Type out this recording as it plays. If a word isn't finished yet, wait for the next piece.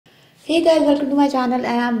Hey guys, welcome to my channel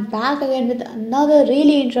and I'm back again with another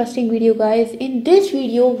really interesting video guys. In this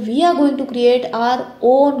video, we are going to create our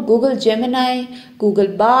own Google Gemini, Google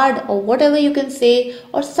Bard or whatever you can say,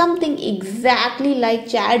 or something exactly like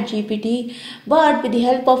ChatGPT but with the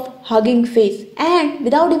help of Huggingface and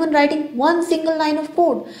without even writing one single line of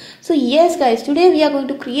code. So yes guys, today we are going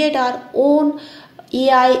to create our own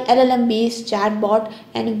AI LLM based chatbot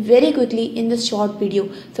and very quickly in this short video.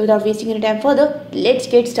 So without wasting any time further, let's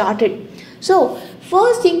get started. So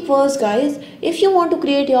first thing first guys, if you want to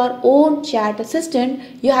create your own chat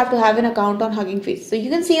assistant, you have to have an account on Huggingface. So you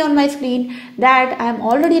can see on my screen that I am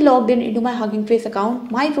already logged in into my Huggingface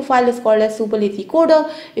account. My profile is called as Super Lazy Coder.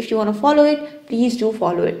 If you want to follow it, please do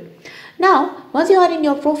follow it. Now once you are in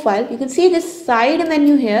your profile, you can see this side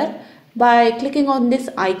menu here by clicking on this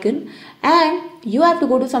icon, and you have to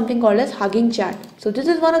go to something called as HuggingChat. So this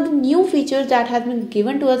is one of the new features that has been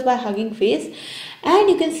given to us by Huggingface, and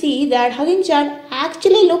you can see that HuggingChat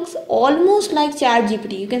actually looks almost like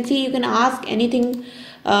ChatGPT. You can see you can ask anything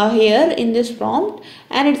here in this prompt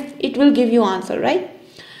and it will give you answer, right?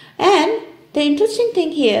 And the interesting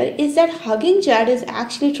thing here is that HuggingChat is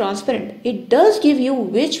actually transparent. It does give you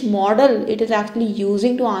which model it is actually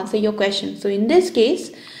using to answer your question. So in this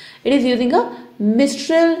case, it is using a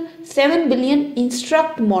Mistral 7 billion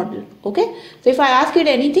instruct model. Okay, so if I ask it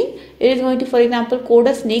anything, it is going to, for example, code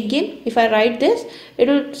a snake game. If I write this, it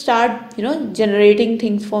will start generating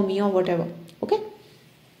things for me or whatever. Okay,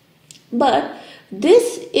 but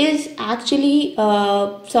this is actually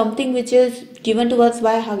something which is given to us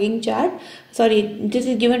by HuggingChat. Sorry, this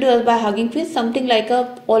is given to us by Huggingface, something like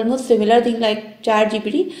a almost similar thing like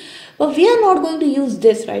ChatGPT. But we are not going to use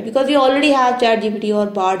this, right? Because we already have ChatGPT or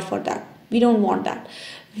Bard for that. We don't want that.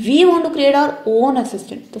 We want to create our own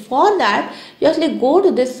assistant. So for that, you actually go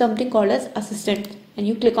to this something called as assistant and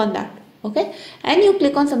you click on that. Okay, and you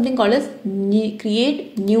click on something called as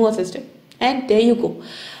create new assistant, and there you go.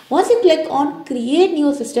 Once you click on create new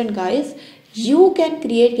assistant guys, you can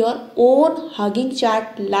create your own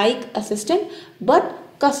HuggingChat like assistant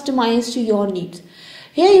but customized to your needs.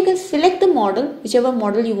 Here you can select the model, whichever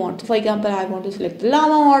model you want. So for example, I want to select the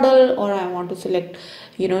Llama model, or I want to select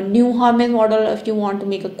new Hermes model. If you want to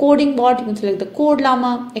make a coding bot, you can select the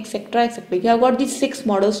Codellama, etc, etc. You have got these 6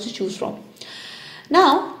 models to choose from.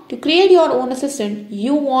 Now to create your own assistant,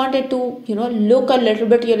 you want it to look a little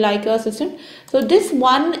bit like your assistant. So this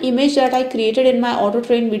one image that I created in my auto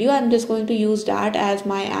train video, I'm just going to use that as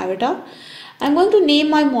my avatar. I'm going to name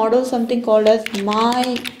my model something called as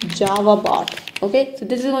my Java bot. Okay, so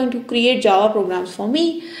this is going to create Java programs for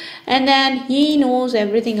me, and then he knows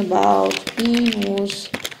everything about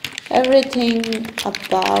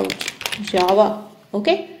Java.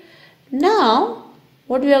 Okay, now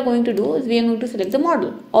what we are going to do is we are going to select the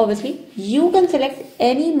model. Obviously you can select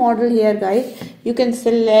any model here guys. You can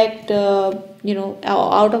select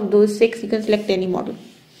out of those 6 you can select any model.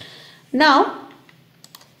 Now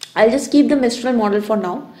I'll just keep the Mistral model for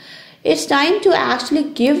now. It's time to actually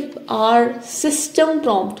give our system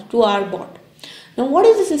prompt to our bot. Now what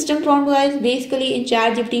is the system prompt guys? Basically in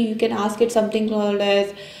ChatGPT you can ask it something called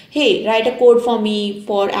as, hey, write a code for me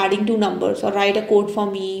for adding 2 numbers, or write a code for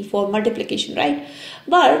me for multiplication, right?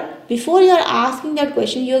 But before you are asking that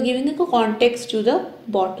question, you are giving a context to the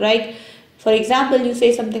bot, right? For example, you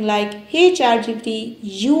say something like, hey ChatGPT,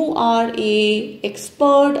 you are a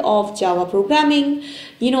expert of Java programming,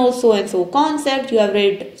 so and so concept, you have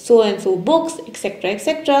read so and so books, etc,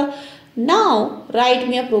 etc. Now write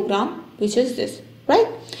me a program which is this, right?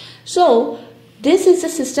 So this is the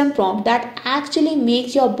system prompt that actually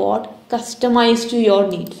makes your bot customized to your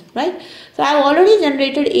needs, right? So I've already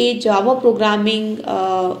generated a Java programming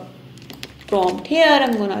prompt here.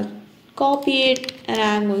 I'm gonna copy it and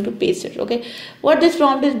I'm going to paste it. Okay, what this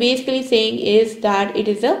prompt is basically saying is that it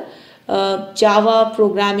is a Java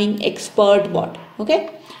programming expert bot.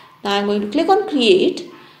 Okay, now I'm going to click on create,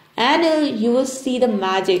 and you will see the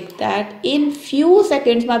magic that in few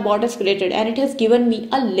seconds my bot is created and it has given me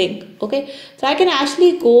a link. Okay, so I can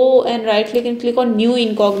actually go and right click and click on new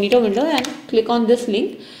incognito window and click on this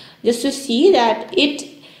link just to see that it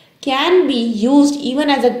can be used even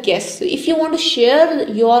as a guest. So if you want to share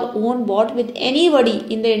your own bot with anybody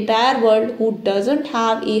in the entire world who doesn't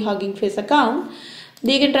have a Huggingface account,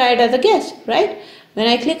 they can try it as a guest, right? When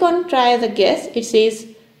I click on try as a guest, it says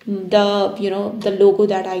the logo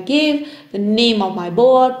that I gave, the name of my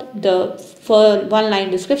bot, the for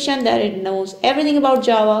 1-line description that it knows everything about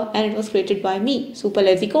Java and it was created by me, Super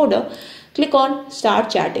Lazy Coder. Click on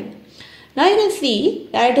start chatting. Now you can see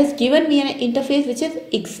that it has given me an interface which is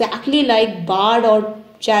exactly like Bard or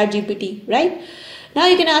ChatGPT, right? Now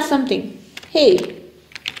you can ask something, hey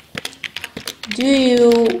do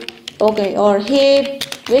you, okay, or hey,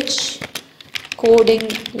 which coding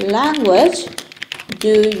language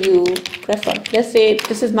do you prefer? Let's say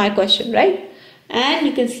this is my question, right? And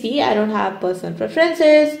you can see I don't have personal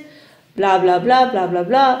preferences, blah blah blah blah blah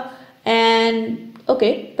blah. And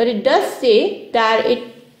okay, but it does say that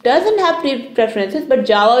it doesn't have preferences, but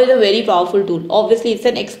Java is a very powerful tool. Obviously it's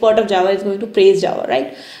an expert of Java is going to praise Java,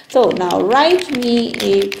 right? So now write me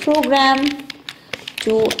a program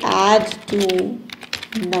to add to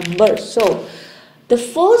numbers. So the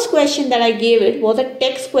first question that I gave it was a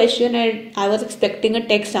text question and I was expecting a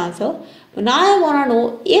text answer. But now I want to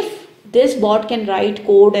know if this bot can write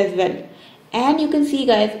code as well. And you can see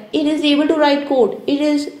guys, it is able to write code. It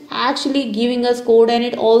is actually giving us code, and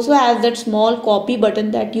it also has that small copy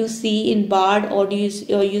button that you see in Bard or you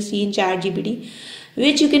see in ChatGPT,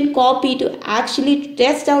 which you can copy to actually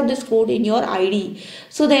test out this code in your IDE.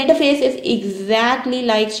 So the interface is exactly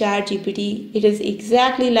like ChatGPT. It is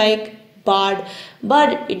exactly like Bard,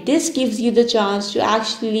 but this gives you the chance to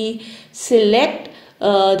actually select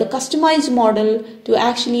the customized model, to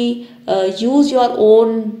actually use your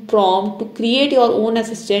own prompt to create your own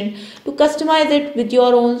assistant, to customize it with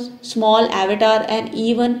your own small avatar, and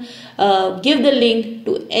even give the link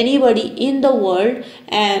to anybody in the world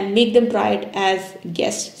and make them try it as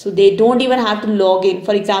guests. So they don't even have to log in.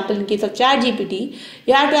 For example, in case of ChatGPT,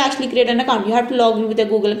 you have to actually create an account. You have to log in with a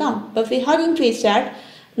Google account. But with Huggingface Chat,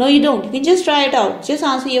 no, you don't. You can just try it out. Just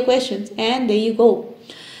answer your questions and there you go.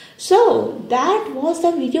 So that was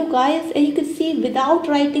the video guys, and you can see without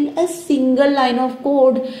writing a single line of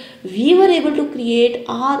code, we were able to create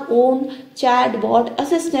our own chatbot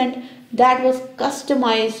assistant that was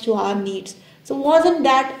customized to our needs. So wasn't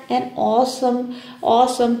that an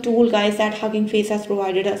awesome tool guys that Huggingface has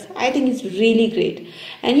provided us? I think it's really great,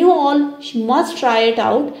 and you all must try it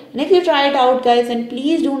out. And if you try it out guys, then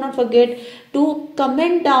please do not forget to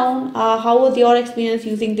comment down how was your experience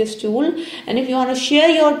using this tool, and if you want to share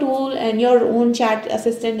your tool and your own chat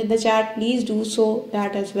assistant in the chat, please do so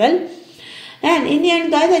that as well. And in the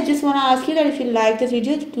end guys, I just want to ask you that if you like this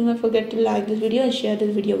video, do not forget to like this video and share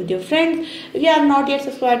this video with your friends. If you have not yet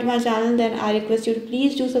subscribed to my channel, then I request you to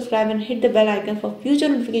please do subscribe and hit the bell icon for future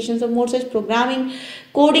notifications of more such programming,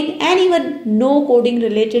 coding and even no coding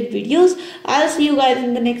related videos. I'll see you guys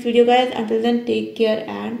in the next video guys. Until then, take care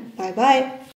and bye bye.